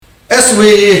As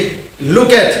we look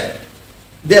at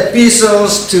the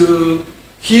epistles to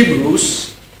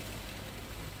Hebrews,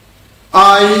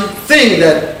 I think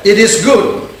that it is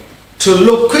good to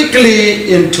look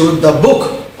quickly into the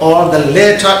book or the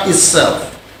letter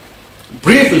itself.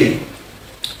 Briefly,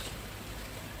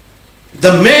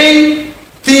 the main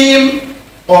theme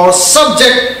or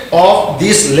subject of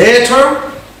this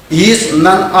letter is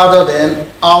none other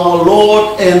than our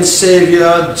Lord and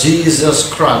Savior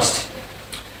Jesus Christ.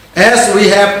 As we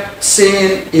have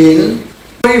seen in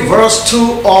verse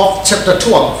 2 of chapter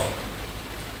 12.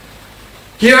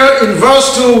 Here in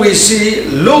verse 2 we see,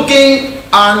 looking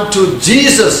unto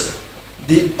Jesus,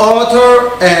 the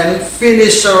author and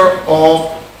finisher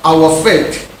of our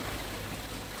faith.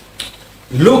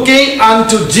 Looking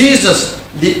unto Jesus,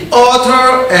 the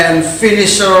author and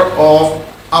finisher of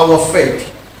our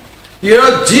faith.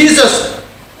 Here Jesus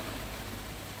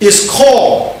is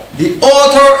called the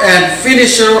author and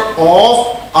finisher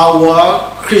of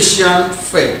our Christian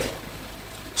faith.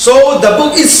 So the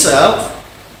book itself,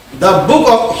 the book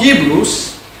of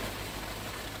Hebrews,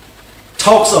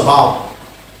 talks about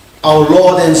our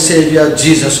Lord and Savior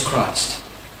Jesus Christ.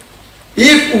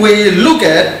 If we look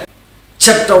at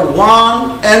chapter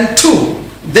 1 and 2,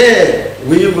 there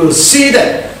we will see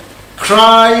that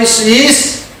Christ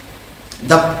is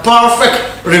the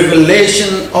perfect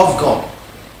revelation of God.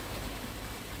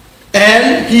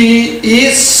 And He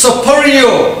is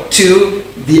superior to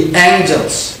the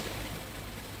angels.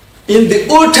 In the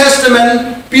Old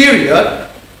Testament period,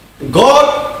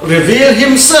 God revealed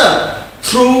Himself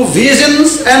through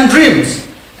visions and dreams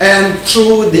and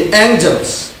through the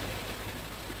angels.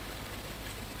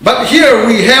 But here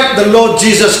we have the Lord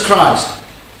Jesus Christ,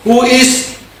 who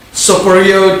is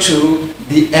superior to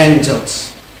the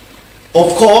angels.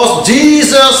 Of course,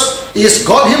 Jesus is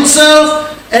God Himself,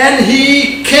 and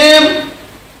He came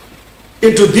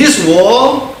into this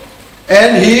world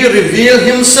and He revealed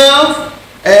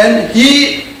Himself, and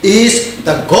He is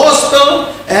the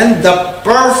gospel and the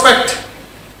perfect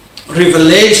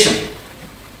revelation.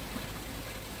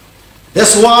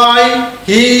 That's why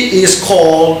He is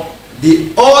called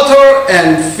the author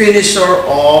and finisher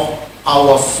of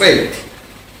our faith.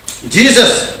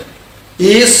 Jesus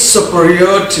is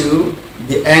superior to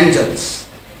the angels,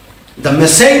 the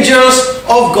messengers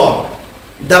of God,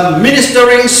 the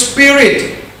ministering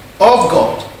spirit of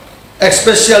God,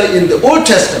 especially in the Old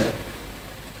Testament,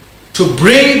 to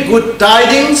bring good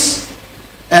tidings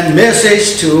and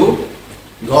message to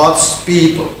God's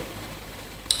people.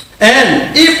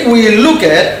 And if we look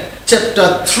at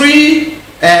chapter 3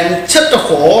 and chapter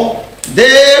 4,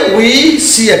 there we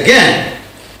see again,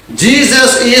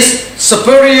 Jesus is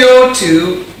superior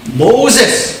to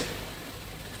Moses,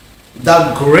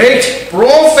 the great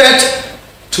prophet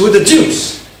to the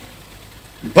Jews.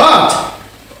 But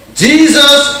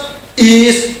Jesus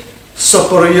is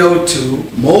superior to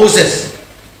Moses.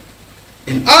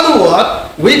 In other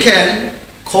words, we can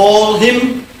call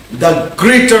him the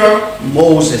greater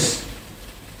Moses.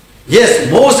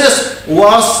 Yes, Moses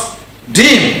was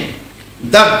deemed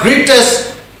the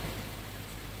greatest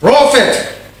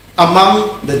prophet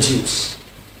among the Jews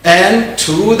and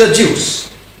to the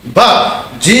Jews.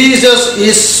 But Jesus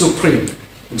is supreme.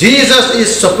 Jesus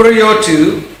is superior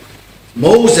to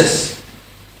Moses.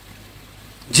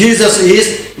 Jesus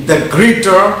is the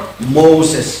greater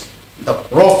Moses, the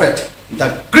prophet,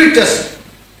 the greatest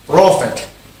prophet.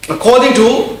 According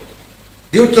to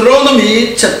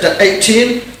Deuteronomy chapter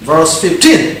 18, verse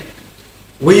 15,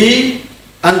 we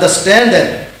understand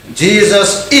that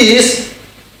Jesus is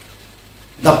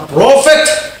the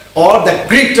prophet or the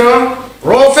greater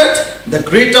prophet, the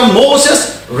greater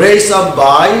Moses raised up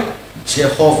by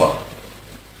Jehovah.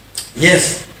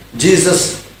 Yes,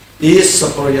 Jesus is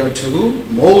superior to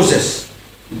Moses,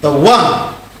 the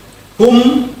one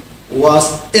whom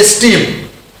was esteemed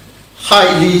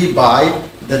highly by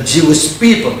the Jewish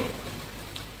people.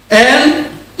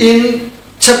 And in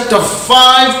chapter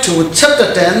 5 to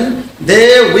chapter 10,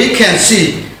 there we can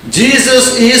see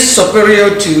Jesus is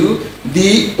superior to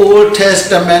the Old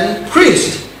Testament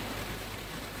priest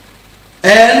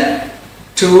and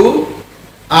to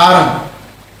Aaron.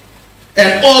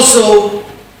 And also,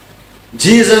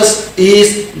 Jesus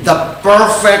is the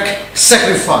perfect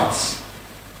sacrifice,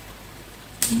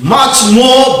 much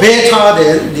more better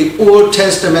than the Old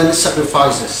Testament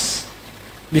sacrifices,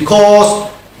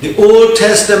 because the Old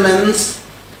Testament's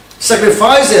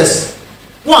sacrifices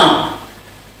one,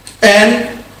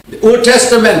 and the Old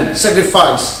Testament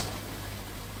sacrifice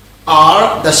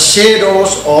are the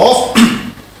shadows of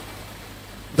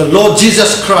the Lord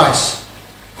Jesus Christ,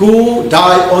 who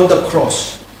died on the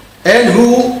cross and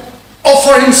who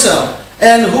offered himself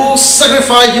and who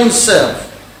sacrificed himself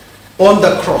on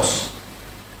the cross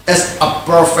as a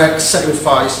perfect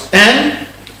sacrifice. And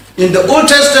in the Old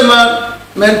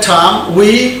Testament time,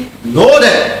 we know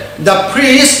that the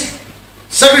priest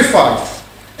sacrificed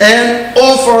and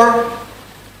offer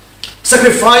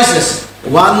sacrifices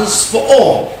once for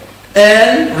all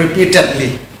and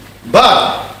repeatedly.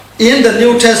 But in the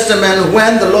New Testament,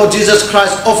 when the Lord Jesus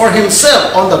Christ offered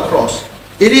himself on the cross,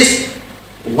 it is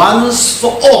once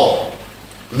for all.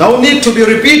 No need to be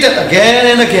repeated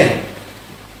again and again.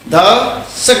 The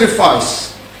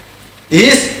sacrifice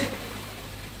is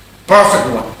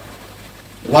perfect one.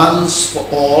 Once for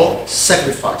all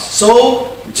sacrifice.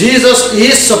 So Jesus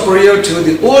is superior to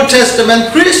the Old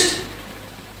Testament priest,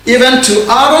 even to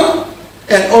Aaron,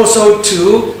 and also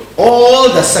to all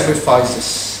the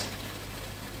sacrifices.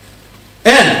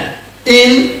 And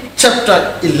in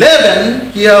chapter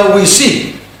 11, here we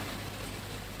see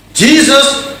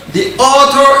Jesus, the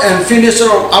author and finisher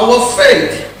of our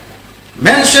faith,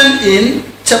 mentioned in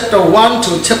chapter 1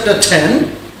 to chapter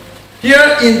 10.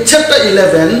 Here in chapter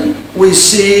 11, we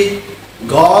see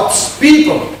God's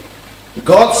people,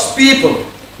 God's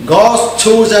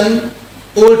chosen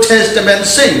Old Testament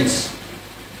saints.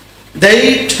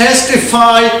 They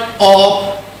testify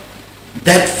of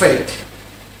that faith,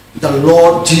 the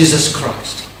Lord Jesus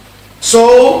Christ.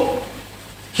 So,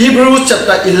 Hebrews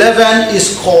chapter 11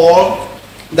 is called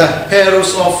the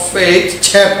Heroes of Faith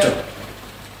chapter,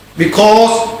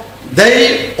 because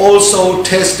they also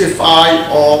testify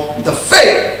of the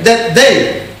faith that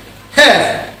they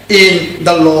have in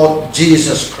the Lord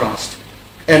Jesus Christ.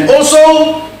 And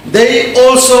also, they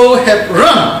also have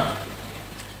run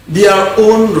their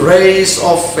own race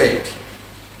of faith.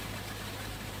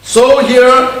 So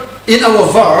here in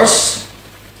our verse,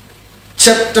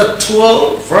 chapter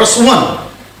 12, verse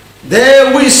 1,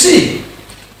 there we see,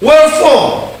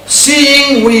 wherefore,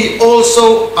 seeing we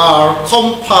also are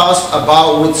compassed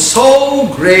about with so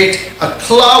great a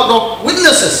cloud of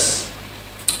witnesses.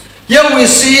 Here we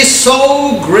see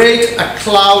so great a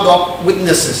cloud of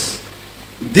witnesses.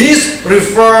 This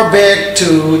refers back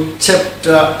to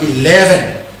chapter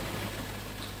 11.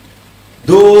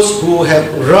 Those who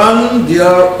have run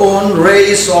their own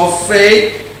race of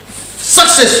faith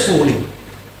successfully,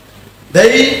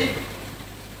 they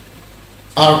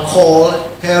are called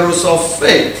heroes of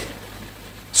faith.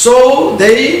 So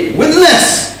they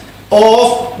witness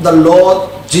of the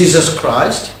Lord Jesus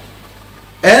Christ,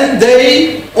 and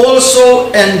they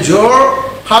also endure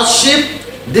hardship,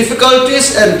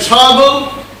 difficulties and trouble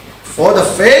for the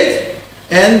faith,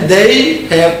 and they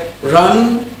have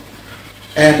run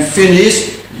and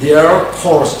finished their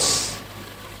courses.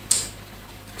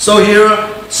 So here,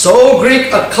 so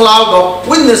great a cloud of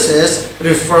witnesses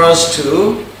refers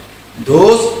to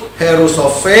those heroes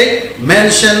of faith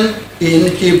mentioned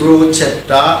in Hebrews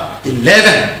chapter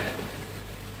 11.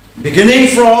 Beginning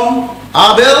from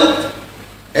Abel,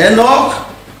 Enoch,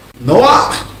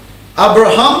 Noah,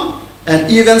 Abraham, and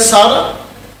even Sarah.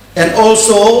 And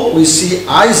also we see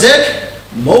Isaac,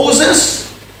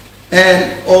 Moses,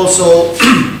 and also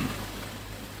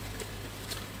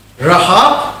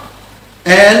Rahab,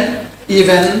 and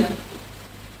even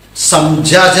some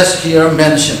judges here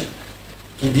mentioned.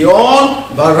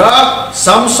 Gideon, Barak,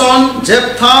 Samson,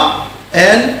 Jephthah,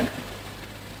 and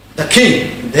the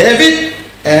king David,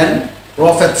 and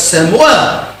prophet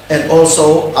Samuel, and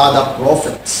also other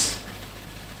prophets.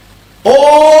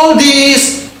 All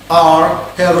these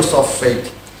are heroes of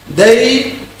faith.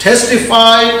 They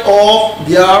testify of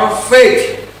their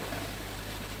faith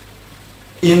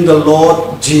in the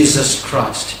Lord Jesus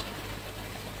Christ.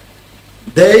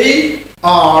 They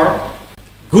are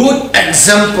good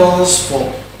examples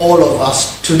for all of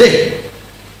us today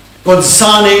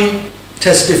concerning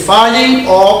testifying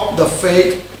of the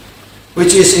faith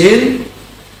which is in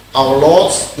our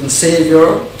Lord and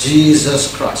Savior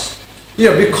Jesus Christ.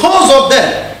 Here, because of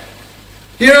that,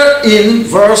 here in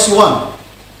verse 1,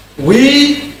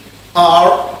 we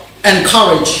are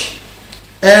encouraged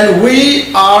and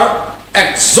we are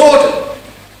exhorted.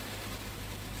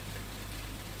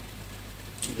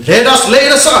 Let us lay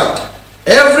aside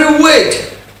every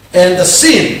weight and the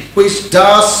sin which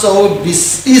does so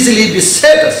easily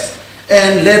beset us,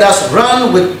 and let us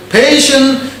run with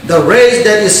patience the race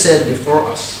that is set before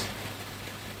us,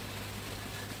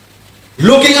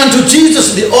 looking unto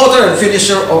Jesus, the author and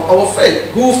finisher of our faith,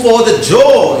 who for the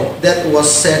joy that was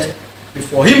set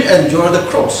before him endured the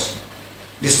cross,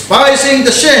 despising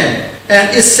the shame,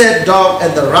 and is set down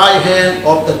at the right hand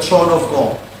of the throne of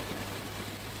God.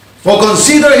 For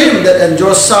consider him that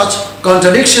endures such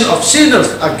contradiction of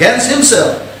sinners against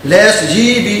himself, lest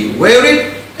ye be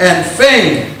wearied and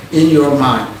faint in your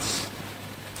minds.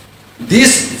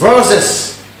 These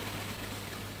verses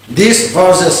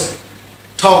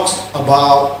talks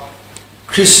about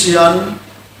Christian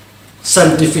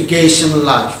sanctification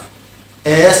life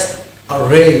as a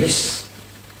race.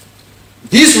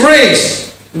 This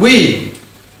race we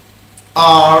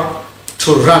are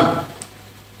to run.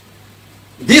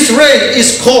 This race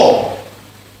is called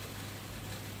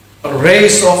a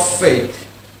race of faith.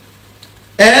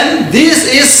 And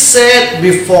this is said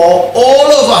before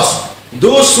all of us,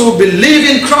 those who believe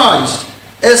in Christ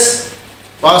as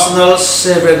personal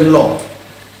Savior and Lord.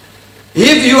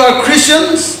 If you are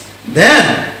Christians,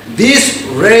 then this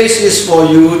race is for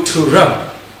you to run.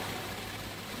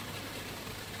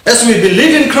 As we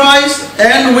believe in Christ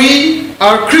and we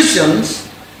are Christians,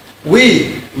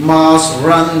 we must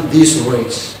run this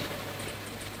race.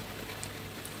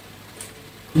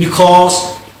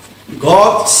 Because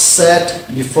God set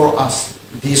before us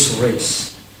this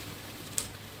race.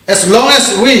 As long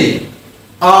as we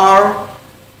are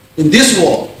in this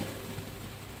world,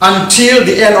 until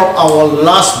the end of our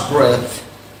last breath,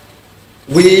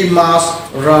 we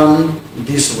must run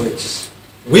this race.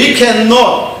 We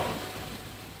cannot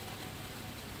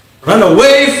run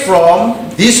away from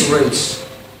this race.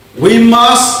 We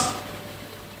must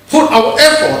put our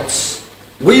efforts,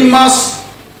 we must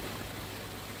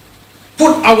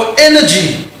put our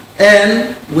energy,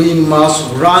 and we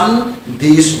must run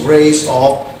this race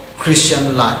of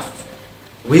Christian life.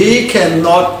 We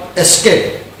cannot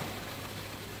escape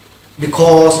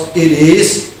because it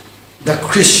is the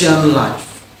Christian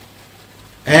life.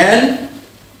 And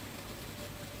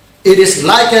it is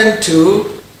likened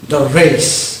to the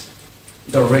race.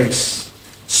 The race.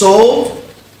 So,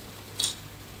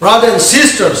 brothers and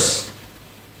sisters,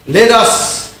 let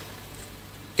us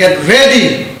get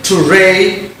ready to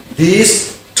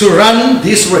run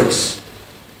this race,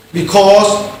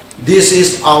 because this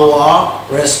is our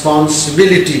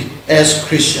responsibility as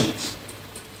Christians.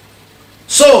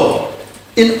 So,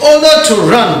 in order to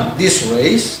run this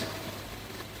race,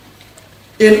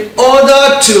 in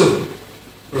order to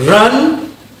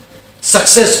run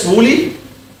successfully,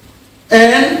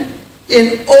 and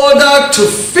in order to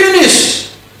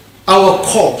finish our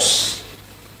course,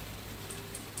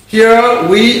 here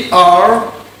we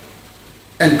are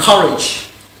encouraged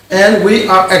and we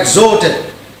are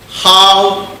exhorted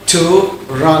how to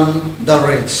run the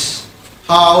race.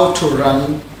 How to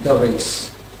run the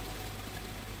race.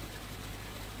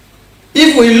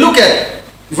 If we look at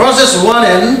verses 1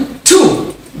 and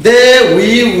 2, there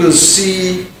we will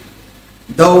see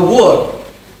the word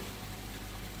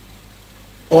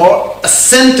or a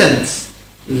sentence,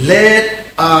 let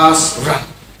us run.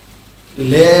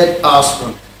 Let us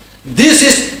run. This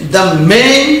is the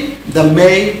main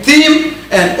theme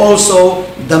and also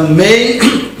the main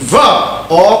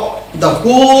verb of the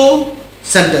whole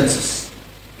sentences.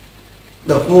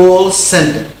 The whole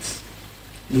sentence.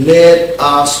 Let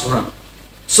us run.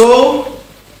 So,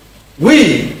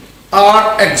 we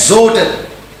are exhorted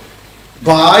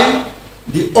by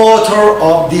the author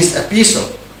of this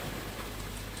epistle.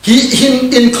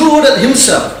 He included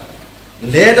himself.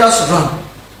 Let us run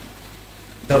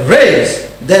the race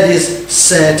that is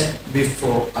set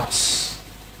before us.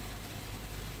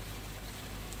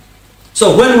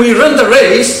 So when we run the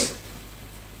race,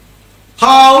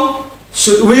 how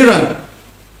should we run?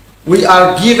 We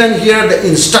are given here the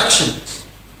instructions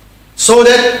so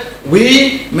that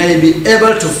we may be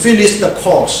able to finish the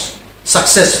course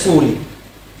successfully.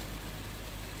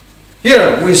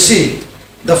 Here we see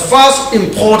the first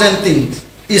important thing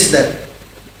is that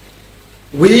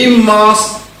we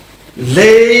must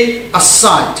lay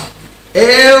aside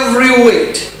every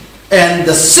weight and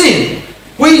the sin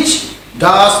which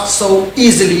does so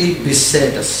easily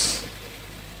beset us.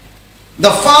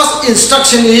 The first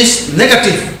instruction is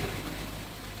negative.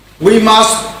 We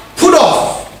must put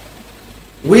off,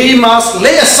 we must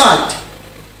lay aside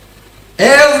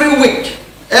every weight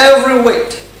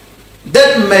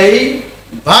that may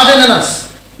burden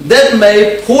us, that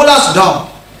may pull us down,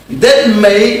 that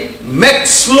may make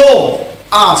slow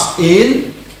us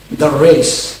in the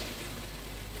race,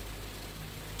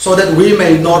 so that we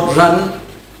may not run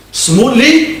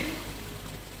smoothly.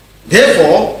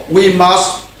 Therefore, we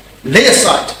must lay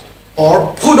aside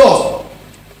or put off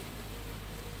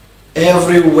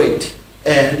every weight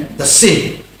and the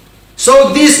sin.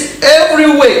 So this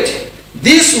weight,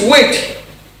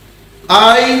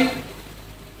 I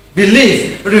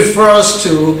believe, refers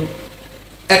to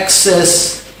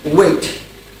excess weight,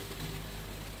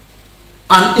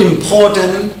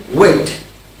 unimportant weight,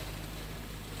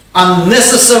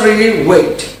 unnecessary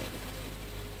weight.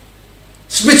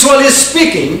 Spiritually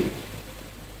speaking,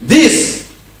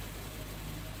 This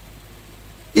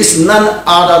is none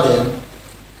other than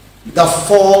the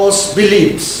false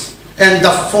beliefs and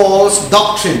the false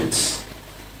doctrines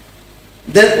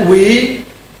that we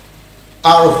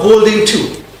are holding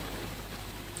to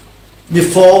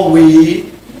before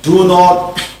we do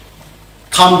not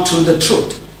come to the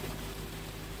truth.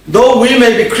 Though we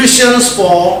may be Christians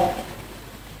for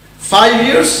 5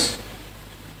 years,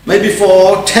 maybe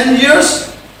for 10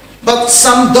 years, but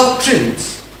some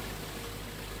doctrines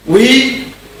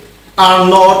we are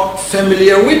not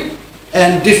familiar with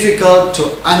and difficult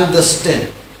to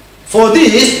understand. For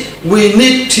this, we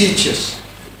need teachers.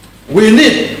 We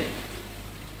need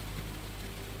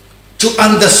to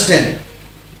understand.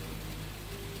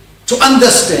 To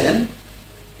understand,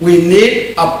 we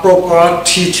need a proper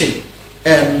teaching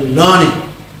and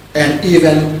learning and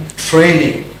even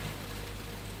training.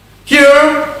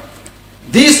 Here,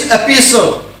 this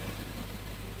epistle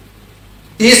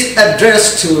is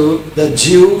addressed to the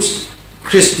Jewish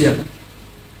Christian,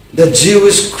 the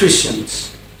Jewish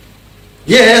Christians.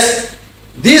 Yes,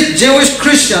 these Jewish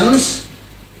Christians,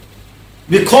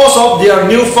 because of their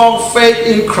newfound faith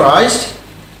in Christ,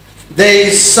 they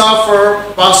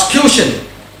suffer persecution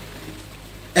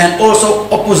and also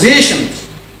opposition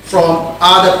from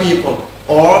other people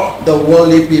or the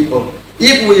worldly people.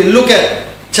 If we look at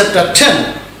chapter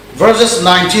 10, verses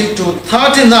 19 to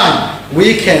 39,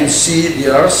 we can see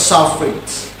their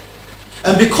sufferings.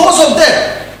 And because of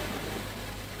that,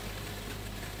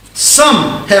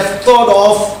 some have thought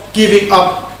of giving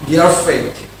up their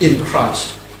faith in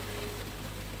Christ.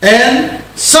 And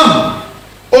some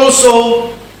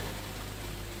also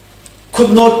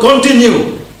could not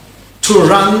continue to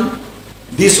run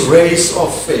this race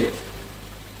of faith.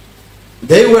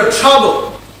 They were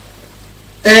troubled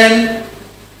and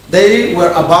they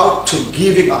were about to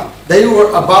give it up. They were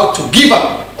about to give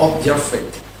up of their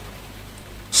faith.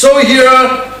 So here,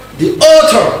 the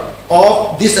author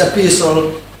of this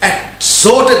epistle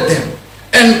exhorted them,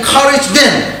 encouraged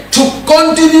them to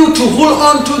continue to hold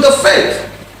on to the faith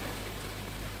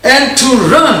and to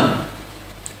run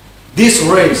this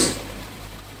race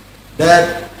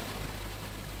that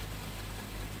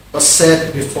was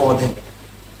set before them.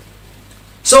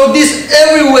 So this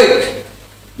every week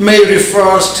may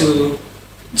refers to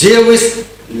Jewish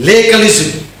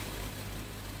legalism.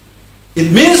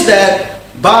 It means that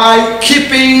by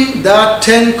keeping the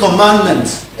 10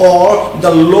 commandments or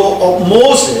the law of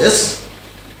Moses,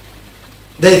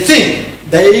 they think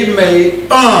they may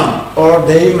earn or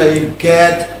they may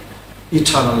get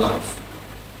eternal life.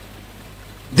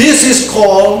 This is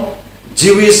called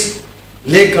Jewish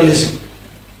legalism.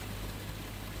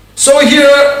 So here,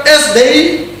 as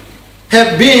they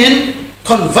have been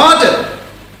converted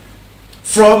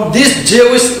from this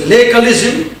Jewish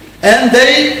legalism and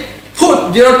they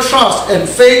put their trust and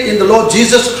faith in the Lord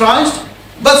Jesus Christ,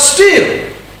 but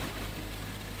still,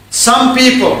 some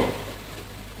people,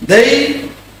 they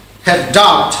have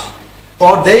doubt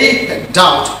or they have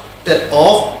doubted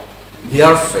of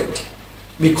their faith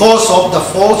because of the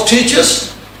false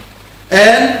teachers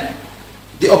and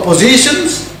the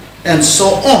oppositions and so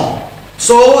on.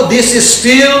 So this is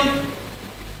still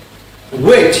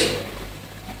weight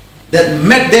that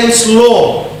make them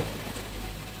slow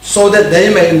so that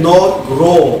they may not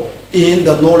grow in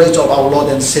the knowledge of our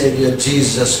Lord and Savior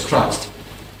Jesus Christ.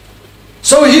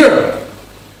 So here,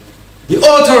 the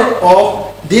author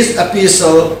of this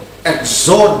epistle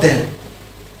exhort them.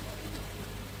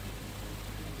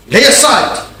 Lay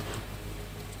aside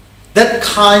that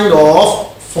kind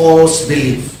of false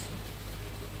belief.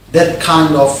 That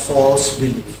kind of false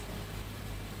belief.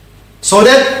 So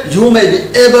that you may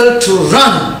be able to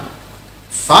run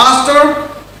faster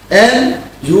and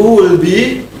you will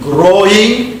be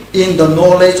growing in the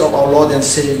knowledge of our Lord and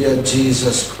Savior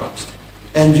Jesus Christ.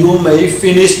 And you may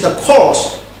finish the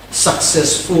course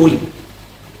successfully.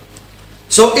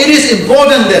 So it is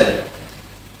important that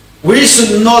we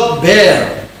should not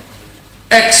bear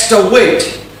extra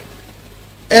weight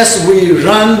as we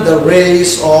run the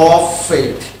race of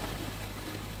faith.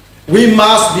 We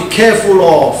must be careful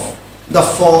of the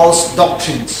false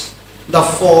doctrines, the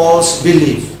false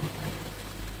belief.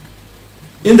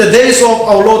 In the days of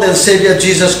our Lord and Savior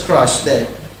Jesus Christ, the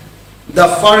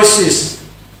Pharisees,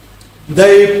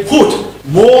 they put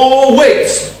more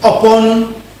weight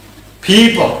upon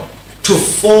people to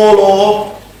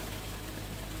follow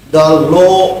the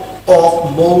law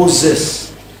of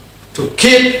Moses, to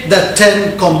keep the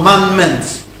 10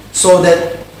 commandments so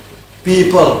that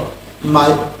people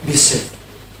might be saved.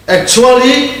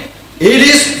 Actually, it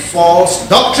is false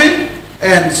doctrine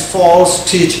and false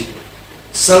teaching.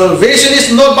 Salvation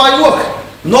is not by work.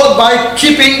 not by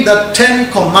keeping the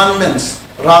 10 commandments,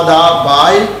 rather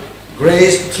by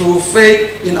grace through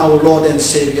faith in our Lord and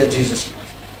Savior Jesus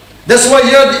Christ. That's why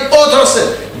here the author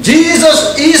said,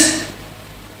 Jesus is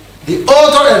the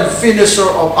author and finisher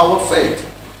of our faith.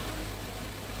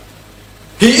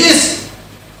 He is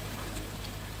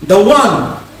the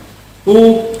one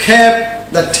who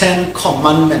kept the 10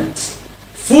 commandments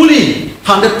fully,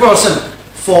 100%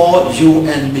 for you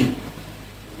and me.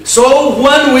 So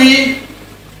when we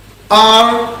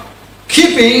are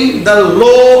keeping the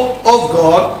law of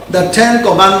God, the 10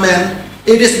 commandments,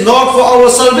 it is not for our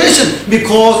salvation,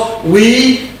 because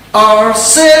we are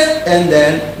saved and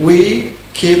then we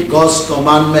keep God's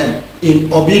commandment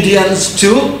in obedience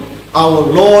to our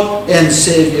Lord and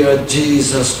Savior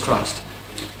Jesus Christ.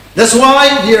 That's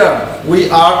why here we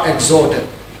are exhorted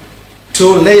to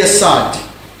lay aside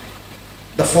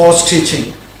the false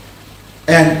teaching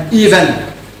and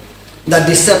even the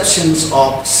deceptions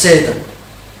of Satan.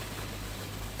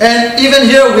 And even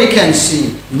here we can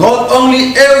see not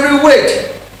only every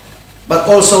weight, but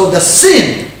also the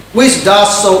sin which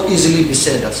does so easily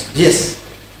beset us. Yes,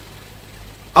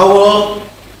 our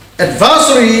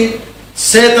adversary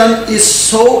Satan is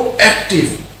so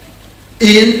active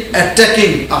in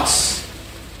attacking us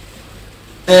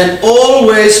and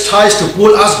always tries to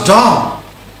pull us down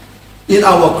in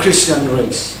our Christian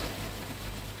race.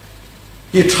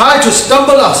 He tries to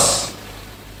stumble us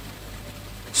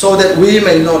so that we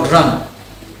may not run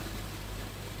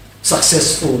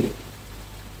successfully.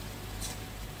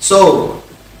 So,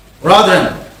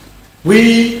 brethren,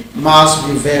 we must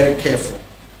be very careful.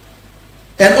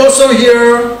 And also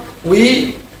here,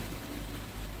 we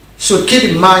should keep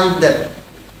in mind that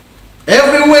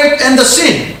every weight and the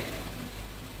sin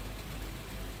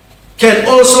can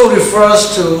also refer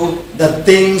to the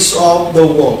things of the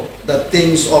world. The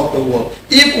things of the world.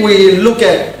 If we look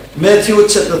at Matthew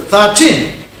chapter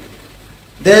 13,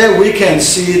 there we can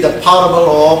see the parable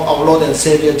of our Lord and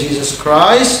Savior Jesus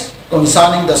Christ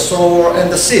concerning the sower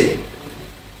and the seed.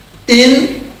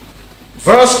 In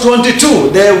verse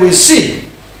 22, there we see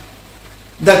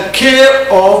the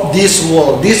care of this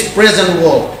world, this present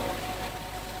world,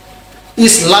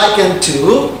 is likened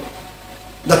to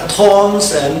the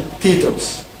thorns and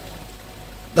thistles.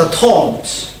 The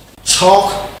thorns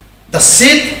choke the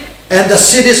seed, and the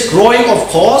seed is growing, of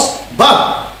course,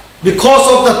 but because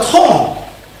of the thorn,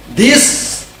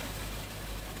 this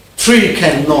tree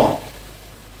cannot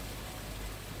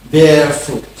bear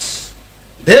fruits.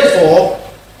 Therefore,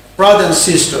 brothers and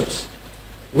sisters,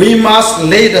 we must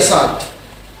lay aside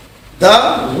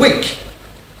the weak,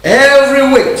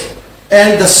 every weight,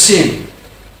 and the sin.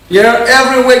 Here,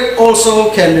 every weight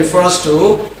also can refer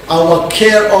to our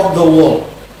care of the world,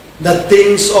 the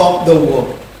things of the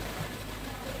world.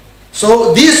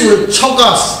 So this will choke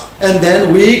us, and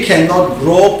then we cannot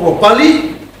grow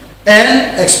properly,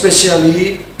 and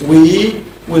especially we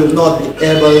will not be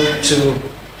able to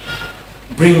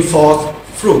bring forth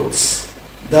fruits,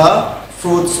 the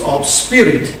fruits of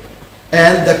spirit,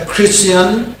 and the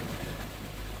Christian,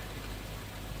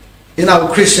 in our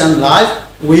Christian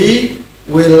life, we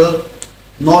will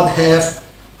not have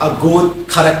a good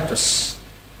characters.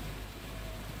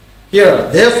 Here,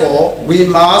 therefore, we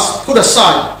must put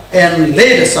aside and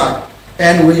lay aside,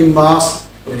 and we must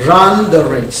run the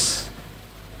race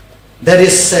that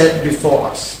is set before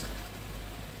us.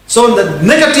 So the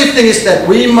negative thing is that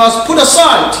we must put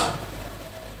aside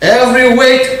every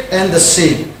weight and the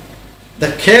sin,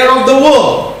 the care of the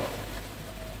world,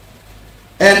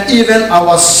 and even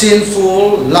our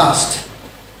sinful lust.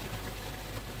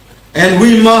 And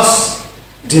we must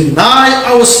deny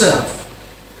ourselves.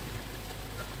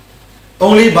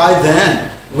 Only by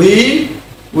then we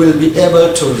will be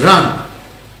able to run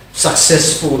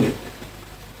successfully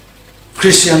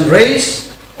Christian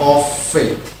race of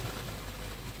faith.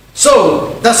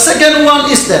 So the second one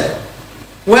is that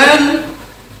when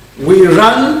we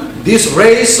run this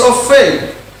race of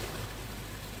faith,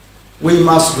 we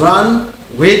must run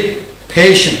with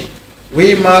patience.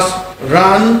 We must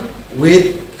run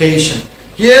with patience.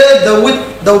 Here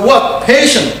the word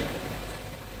patient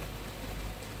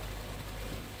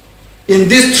in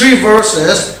these three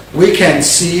verses we can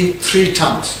see 3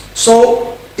 times.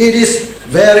 So it is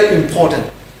very important.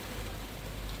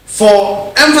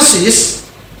 For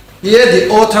emphasis, here the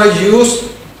author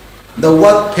used the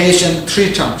word patient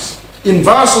 3 times. In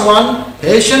verse 1,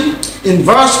 patient. In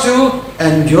verse 2,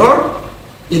 endure.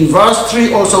 In verse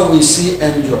 3 also we see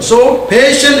endure. So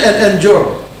patient and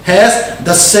endure has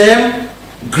the same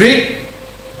Greek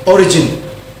origin,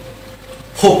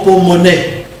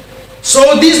 hopomone.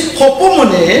 So this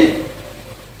hopomone,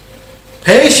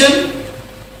 patient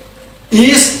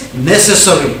is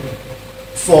necessary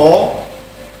for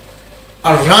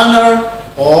a runner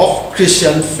of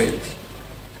Christian faith,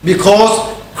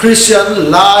 because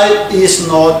Christian life is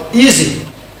not easy.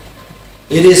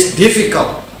 It is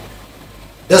difficult.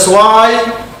 That's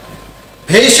why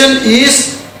patience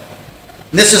is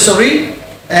necessary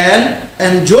and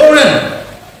endurance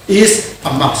is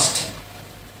a must.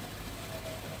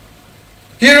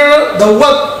 Here the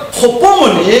word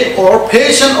hopomone or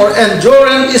patience or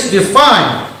endurance is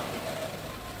defined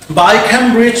by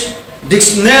Cambridge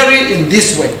Dictionary in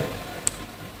this way.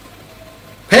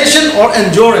 Patience or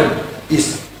endurance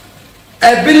is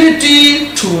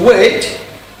ability to wait,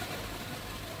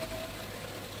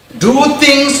 do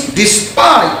things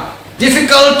despite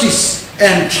difficulties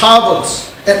and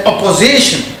troubles and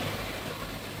opposition,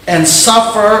 and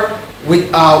suffer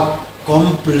without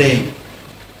complaint.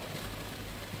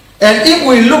 And if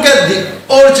we look at the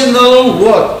original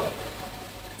word,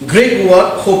 Greek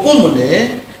word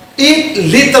hopomone, it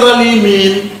literally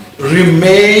means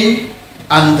remain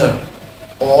under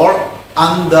or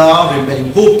under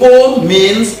remain. Hopo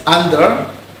means under.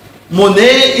 Mone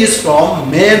is from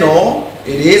meno,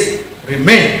 it is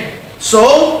remain.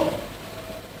 So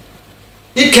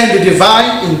it can be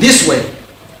divided in this way.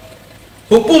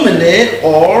 Hopomone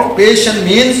or patient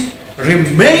means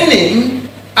remaining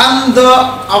under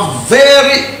a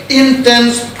very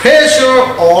intense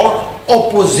pressure or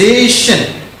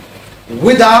opposition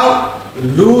without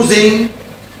losing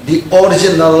the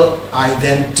original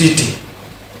identity.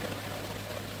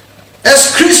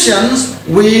 As Christians,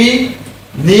 we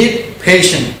need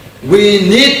patience, we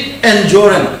need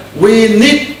endurance, we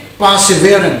need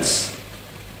perseverance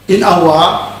in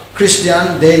our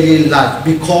Christian daily life,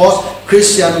 because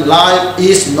Christian life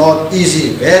is not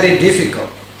easy, very difficult.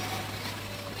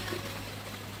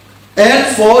 And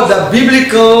for the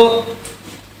biblical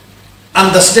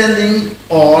understanding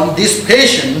on this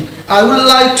patience, I would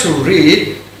like to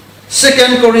read 2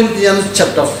 Corinthians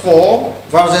chapter 4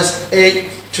 verses 8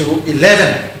 to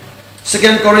 11.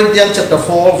 2 Corinthians chapter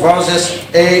 4 verses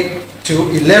 8 to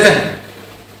 11.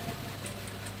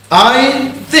 I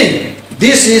think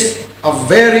this is a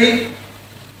very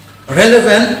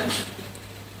relevant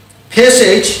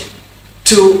passage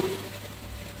to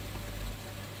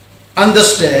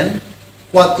understand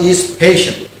what is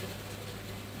patience.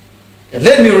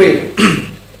 Let me read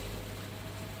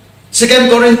 2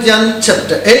 Corinthians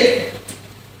chapter 8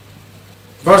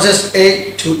 verses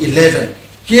 8 to 11.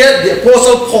 Here the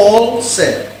Apostle Paul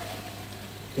said,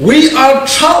 "We are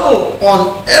troubled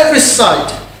on every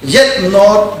side, yet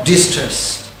not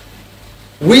distressed.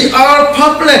 We are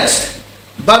perplexed,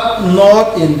 but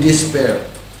not in despair.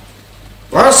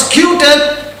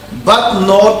 Persecuted, but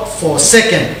not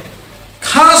forsaken.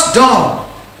 Cast down,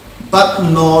 but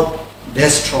not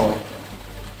destroyed.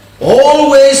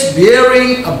 Always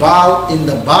bearing about in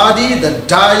the body the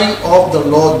dying of the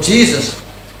Lord Jesus,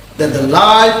 that the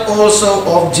life also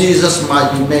of Jesus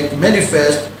might be made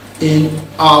manifest in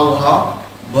our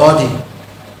body.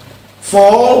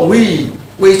 For we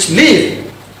which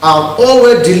live are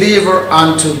always delivered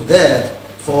unto death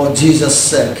for Jesus'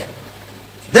 sake,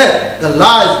 that the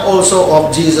life also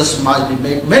of Jesus might be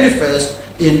made manifest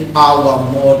in our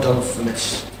mortal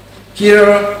flesh."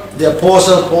 Here the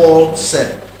Apostle Paul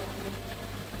said,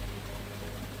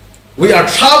 we are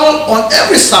troubled on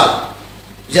every side,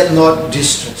 yet not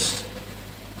distressed.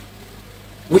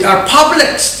 We are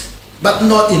perplexed, but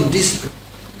not in despair.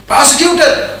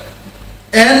 Persecuted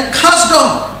and cast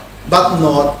down, but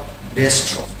not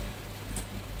destroyed.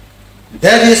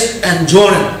 That is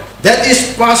endurance. That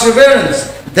is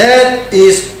perseverance. That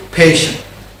is patience.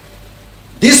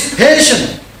 This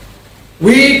patience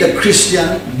we the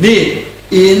Christian need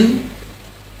in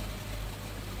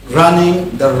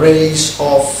running the race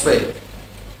of faith,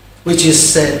 which is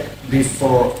set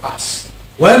before us.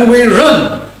 When we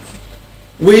run,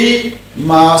 we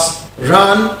must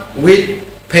run with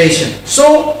patience.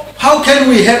 So how can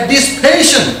we have this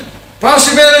patience,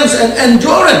 perseverance and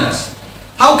endurance?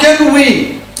 How can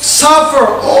we suffer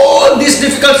all these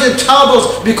difficulties and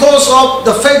troubles because of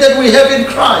the faith that we have in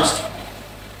Christ?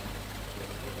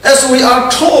 As we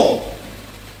are told,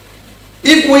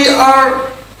 if we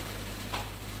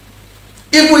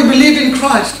believe in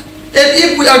Christ, and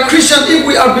if we are Christian, if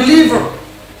we are believer,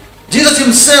 Jesus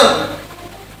himself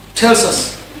tells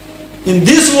us, in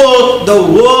this world, the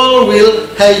world will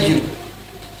hate you.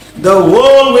 The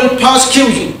world will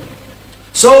persecute you.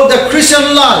 So the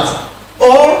Christian life,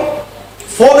 or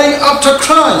following after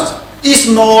Christ, is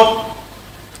not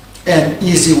an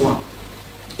easy one.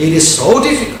 It is so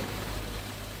difficult.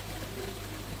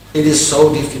 It is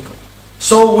so difficult.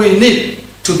 So we need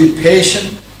to be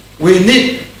patient. we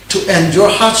need to endure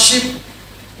hardship,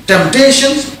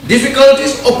 temptations,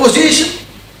 difficulties, opposition.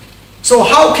 So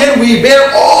how can we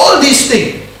bear all these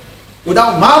things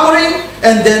without murmuring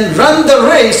and then run the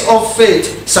race of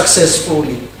faith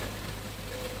successfully?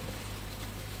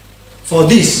 For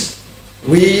this,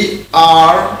 we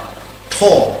are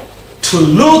told to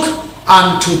look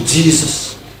unto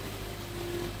Jesus.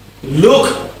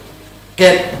 Look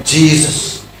at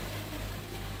Jesus,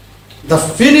 the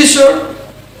finisher,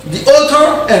 the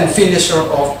author and finisher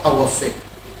of our faith.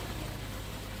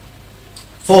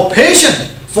 For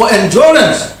patience, for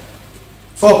endurance,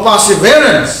 for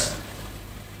perseverance,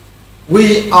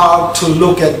 we are to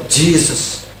look at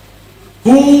Jesus,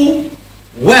 who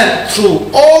went through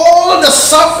all the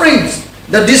sufferings,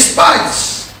 the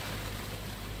despise,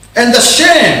 and the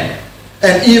shame,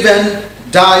 and even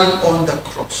dying on the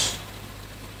cross.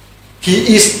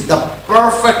 He is the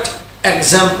perfect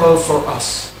example for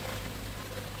us.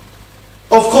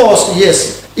 Of course,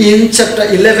 yes, in chapter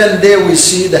 11 there we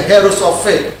see the heroes of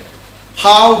faith,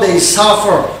 how they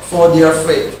suffer for their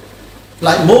faith.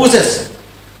 Like Moses.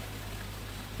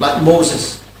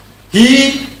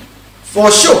 He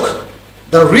forsook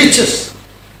the riches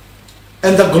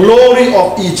and the glory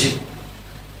of Egypt.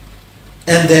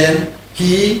 And then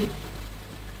he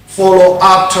followed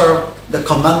after the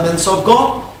commandments of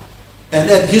God. And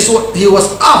then he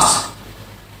was asked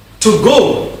to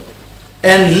go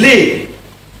and lead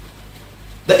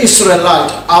the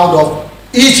Israelites out of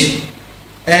Egypt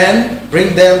and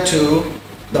bring them to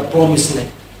the promised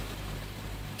land.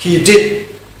 He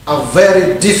did a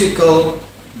very difficult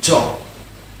job.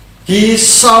 He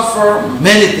suffered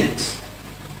many things.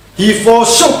 He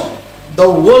forsook the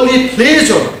worldly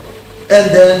pleasure, and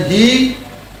then he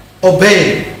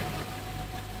obeyed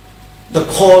the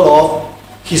call of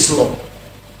his Lord.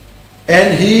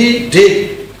 And he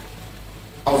did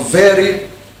a very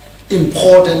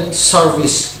important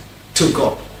service to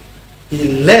God.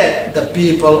 He led the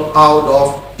people out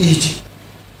of Egypt.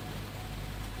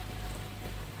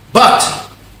 But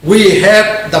we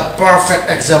have the perfect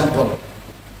example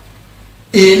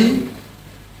in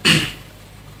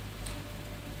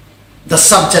the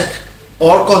subject,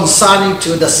 or concerning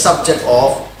to the subject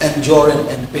of endurance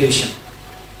and patience,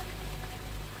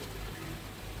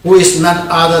 who is none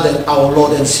other than our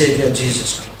Lord and Savior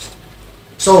Jesus Christ.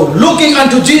 So looking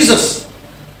unto Jesus,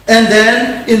 and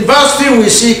then in verse 3 we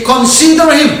see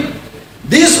consider him.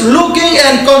 This looking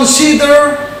and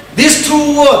consider, these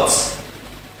two words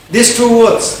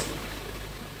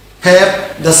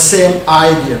have the same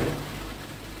idea.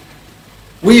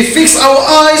 We fix our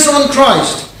eyes on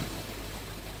Christ,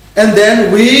 and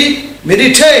then we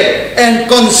meditate and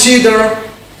consider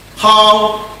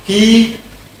how he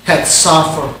had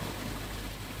suffered.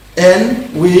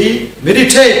 And we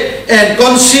meditate and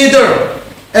consider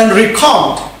and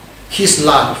recount his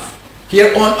life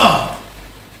here on earth,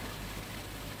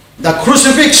 the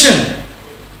crucifixion,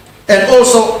 and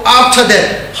also after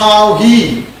that how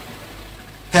he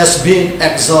has been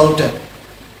exalted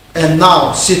and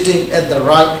now sitting at the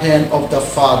right hand of the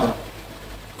Father,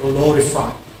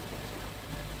 glorified.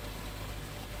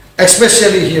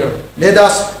 Especially here, let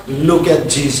us look at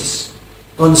Jesus,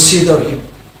 consider him.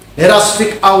 Let us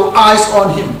fix our eyes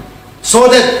on him, so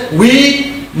that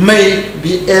we may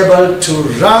be able to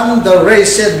run the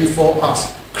race set before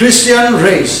us. Christian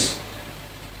race.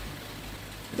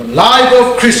 The life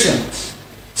of Christians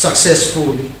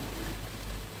successfully.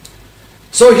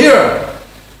 So here,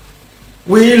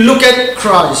 we look at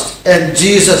Christ and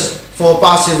Jesus for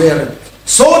perseverance,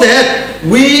 so that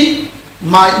we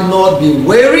might not be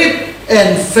wearied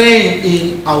and faint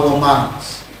in our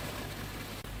minds,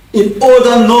 in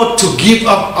order not to give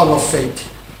up our faith,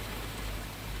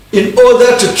 in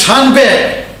order to turn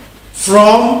back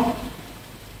from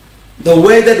the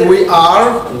way that we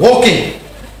are walking.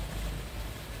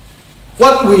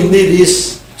 What we need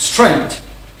is strength.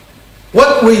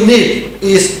 What we need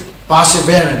is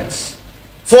perseverance.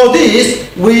 For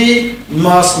this, we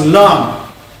must learn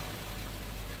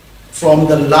from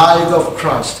the life of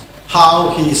Christ, how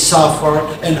he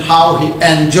suffered and how he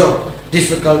endured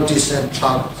difficulties and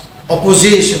troubles,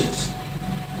 oppositions.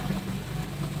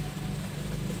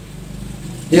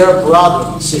 Dear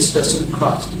brothers and sisters in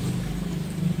Christ,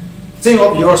 think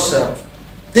of yourself.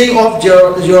 Think of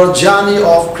your journey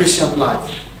of Christian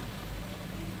life.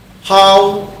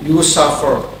 How you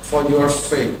suffer for your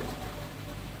faith.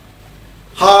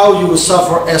 How you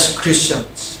suffer as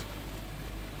Christians.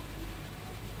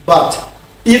 But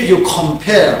if you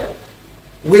compare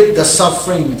with the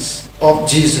sufferings of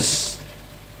Jesus,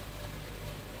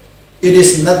 it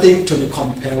is nothing to be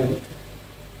compared with.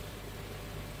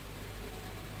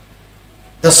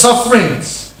 the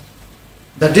sufferings,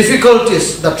 the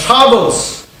difficulties, the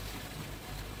troubles,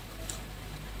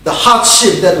 the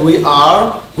hardship that we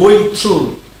are going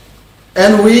through,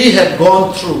 and we have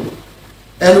gone through,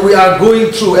 and we are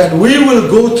going through, and we will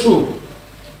go through,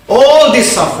 all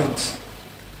these sufferings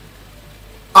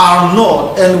are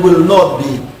not and will not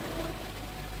be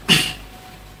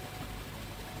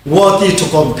worthy to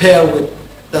compare with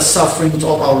the sufferings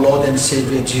of our Lord and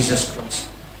Savior Jesus Christ.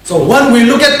 So when we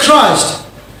look at Christ,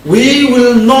 we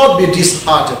will not be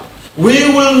disheartened.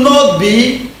 We will not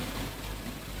be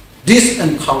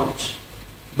disencouraged.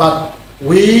 But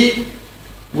we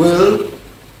will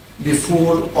be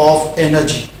full of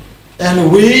energy.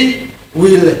 And we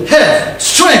will have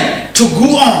strength to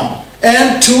go on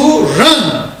and to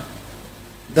run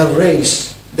the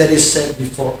race that is set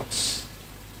before us.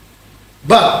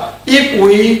 But if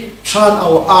we turn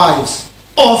our eyes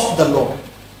off the Lord,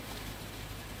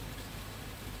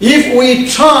 if we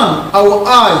turn our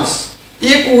eyes,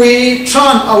 if we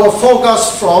turn our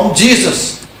focus from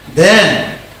Jesus,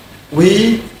 then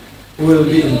we will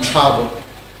be in trouble.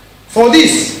 For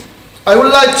this, I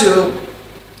would like to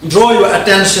draw your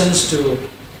attentions to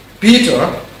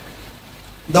Peter,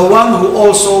 the one who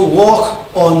also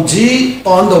walked on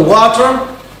the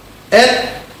water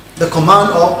at the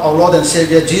command of our Lord and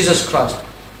Savior Jesus Christ.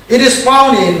 It is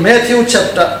found in Matthew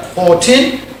chapter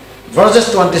 14,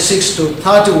 verses 26 to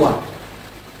 31.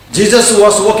 Jesus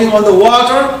was walking on the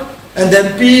water, and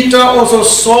then Peter also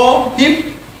saw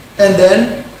him and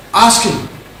then asked him,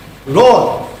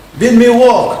 "Lord, bid me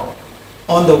walk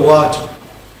on the water."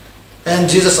 And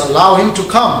Jesus allowed him to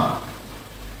come.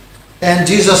 And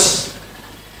Jesus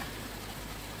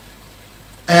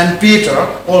and Peter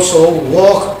also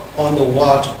walked on the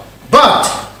water. But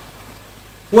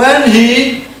when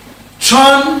he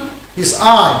turned his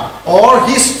eye or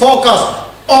his focus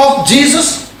off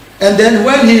Jesus, and then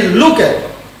when he looked at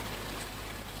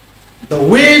the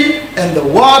wind and the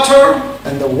water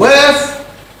and the wave,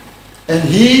 and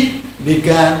he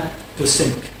began to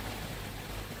sink.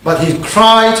 But he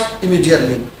cried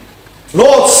immediately,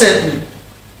 "Lord, save me."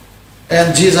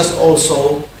 And Jesus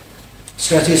also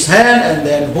stretched his hand and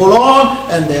then hold on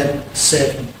and then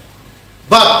saved him.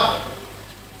 But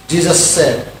Jesus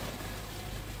said,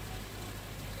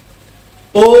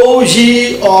 "O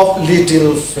ye of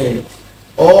little faith,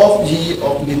 O ye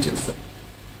of little faith,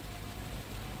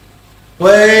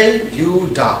 where you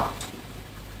doubt."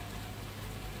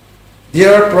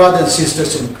 Dear brothers and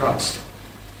sisters in Christ,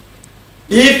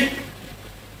 if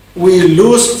we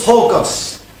lose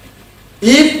focus,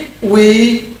 if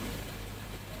we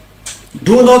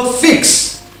do not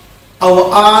fix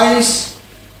our eyes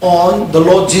on the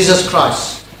Lord Jesus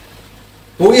Christ,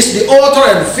 who is the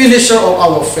author and finisher of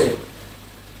our faith,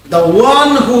 the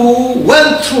one who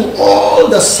went through all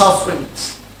the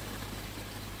sufferings,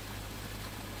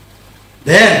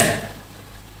 then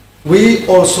we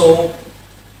also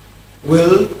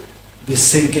will be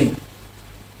sinking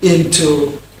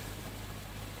into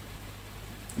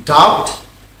doubt,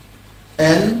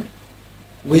 and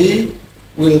we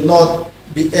will not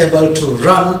be able to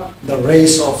run the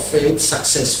race of faith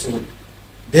successfully.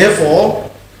 Therefore,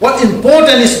 what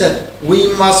important is that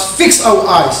we must fix our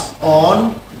eyes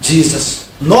on Jesus,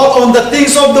 not on the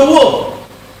things of the world,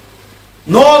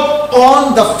 not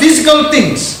on the physical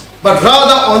things, but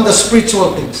rather on the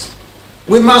spiritual things.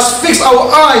 We must fix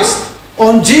our eyes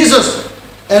on Jesus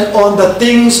and on the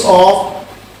things of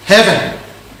heaven,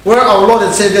 where our Lord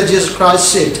and Savior Jesus Christ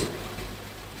said,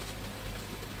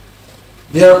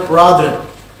 "Dear brethren,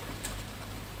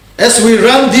 as we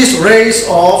run this race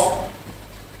of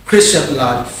Christian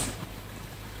life,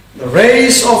 the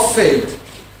race of faith,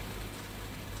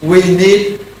 we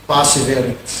need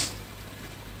perseverance.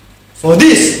 For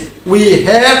this, we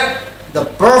have the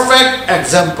perfect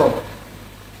example,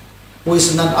 who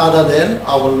is none other than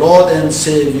our Lord and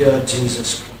Savior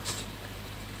Jesus Christ."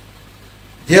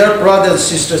 Dear brothers and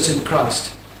sisters in Christ,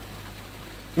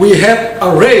 we have a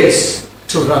race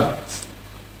to run.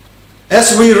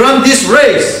 As we run this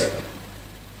race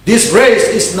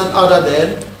is none other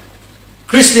than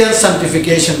Christian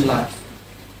sanctification life.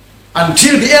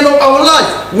 Until the end of our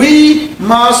life, we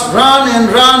must run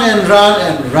and run and run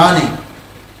and running.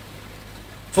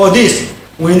 For this,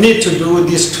 we need to do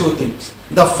these two things.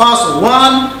 The first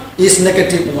one is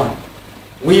negative one.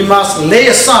 We must lay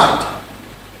aside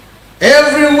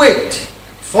every weight,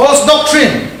 false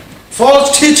doctrine,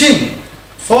 false teaching,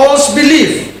 false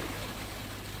belief,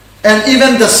 and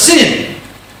even the sin,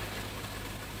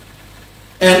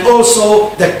 and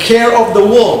also the care of the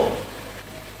world,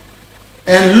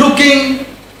 and looking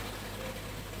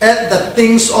at the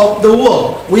things of the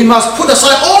world. We must put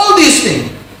aside all these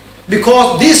things,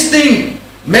 because these things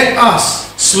make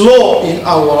us slow in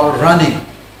our running.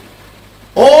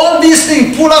 All these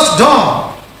things pull us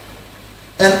down,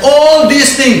 and all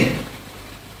these things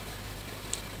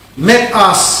make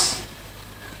us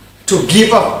to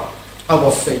give up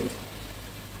our faith.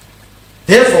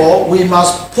 Therefore, we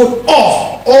must put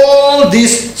off all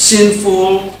these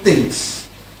sinful things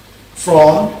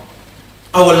from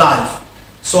our life,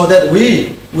 so that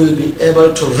we will be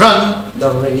able to run the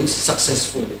race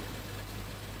successfully.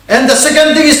 And the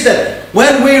second thing is that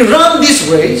when we run this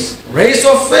race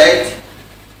of faith,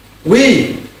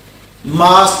 we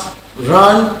must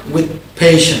run with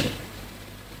patience.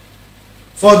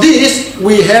 For this,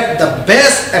 we have the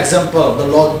best example, the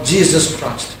Lord Jesus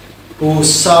Christ, who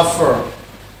suffered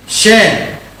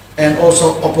shame and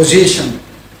also opposition,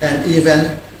 and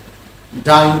even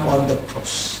dying on the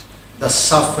cross, the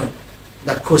suffering,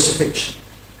 the crucifixion.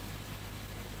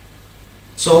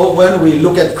 So when we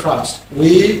look at Christ,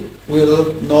 we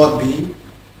will not be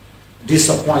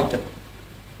disappointed.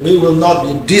 We will not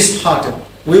be disheartened.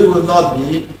 We will not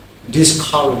be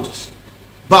discouraged.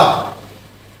 But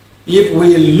if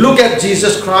we look at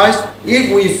Jesus Christ,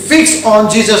 if we fix on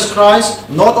Jesus Christ,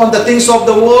 not on the things of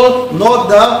the world, not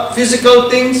the physical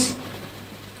things,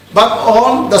 but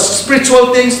on the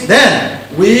spiritual things, then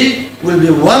we will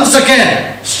be once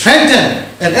again strengthened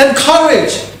and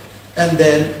encouraged, and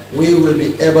then we will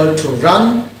be able to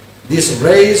run this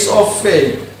race of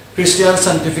faith, Christian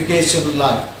sanctification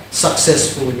life,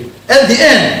 successfully. At the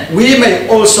end, we may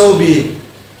also be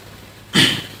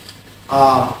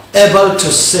able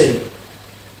to say,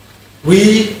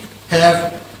 we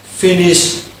have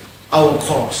finished our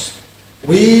course.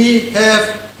 We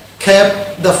have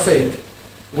kept the faith.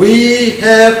 We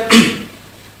have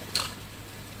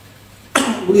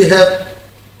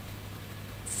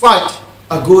fight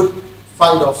a good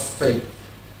fight of faith.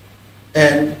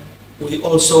 And we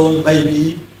also may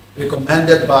be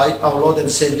recommended by our Lord and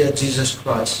Savior Jesus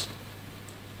Christ.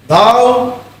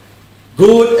 Thou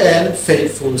good and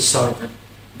faithful servant.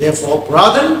 Therefore,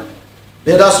 brethren,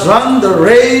 let us run the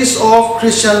race of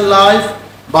Christian life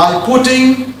by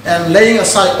putting and laying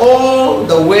aside all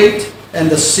the weight and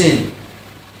the sin.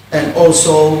 And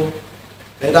also,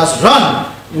 let us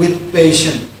run with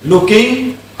patience,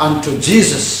 looking unto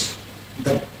Jesus,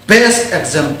 the best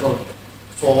example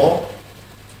for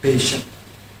patience.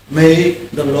 May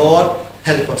the Lord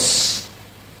help us.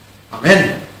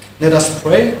 Amen. Let us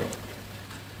pray.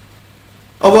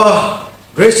 Our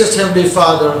gracious Heavenly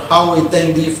Father, how we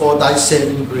thank Thee for Thy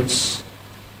saving grace.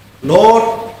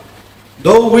 Lord,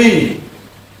 though we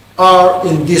are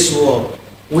in this world,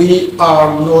 we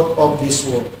are not of this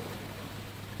world.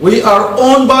 We are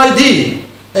owned by Thee,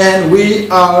 and we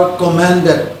are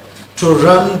commanded to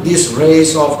run this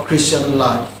race of Christian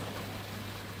life.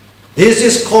 This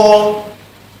is called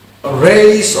a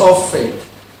race of faith.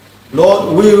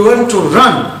 Lord, we want to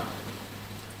run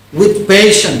with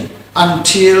patience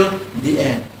until the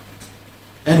end.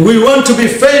 And we want to be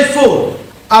faithful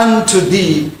unto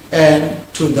Thee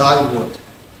and to Thy word.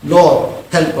 Lord,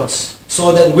 help us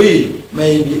so that we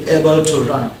may be able to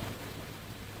run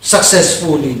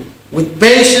successfully with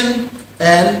patience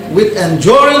and with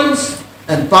endurance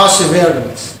and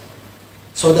perseverance,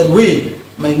 so that we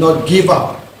may not give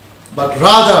up, but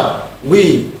rather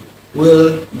we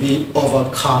will be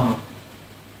overcome.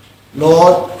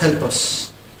 Lord, help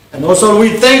us. And also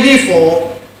we thank Thee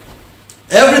for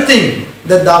everything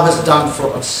that Thou hast done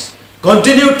for us.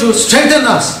 Continue to strengthen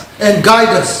us and guide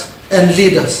us and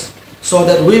lead us, so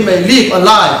that we may live a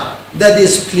life that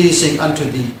is pleasing unto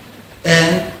Thee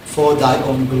and for Thy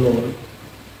own glory.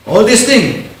 All these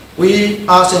things we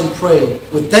ask and pray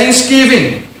with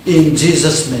thanksgiving in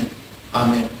Jesus' name.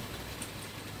 Amen.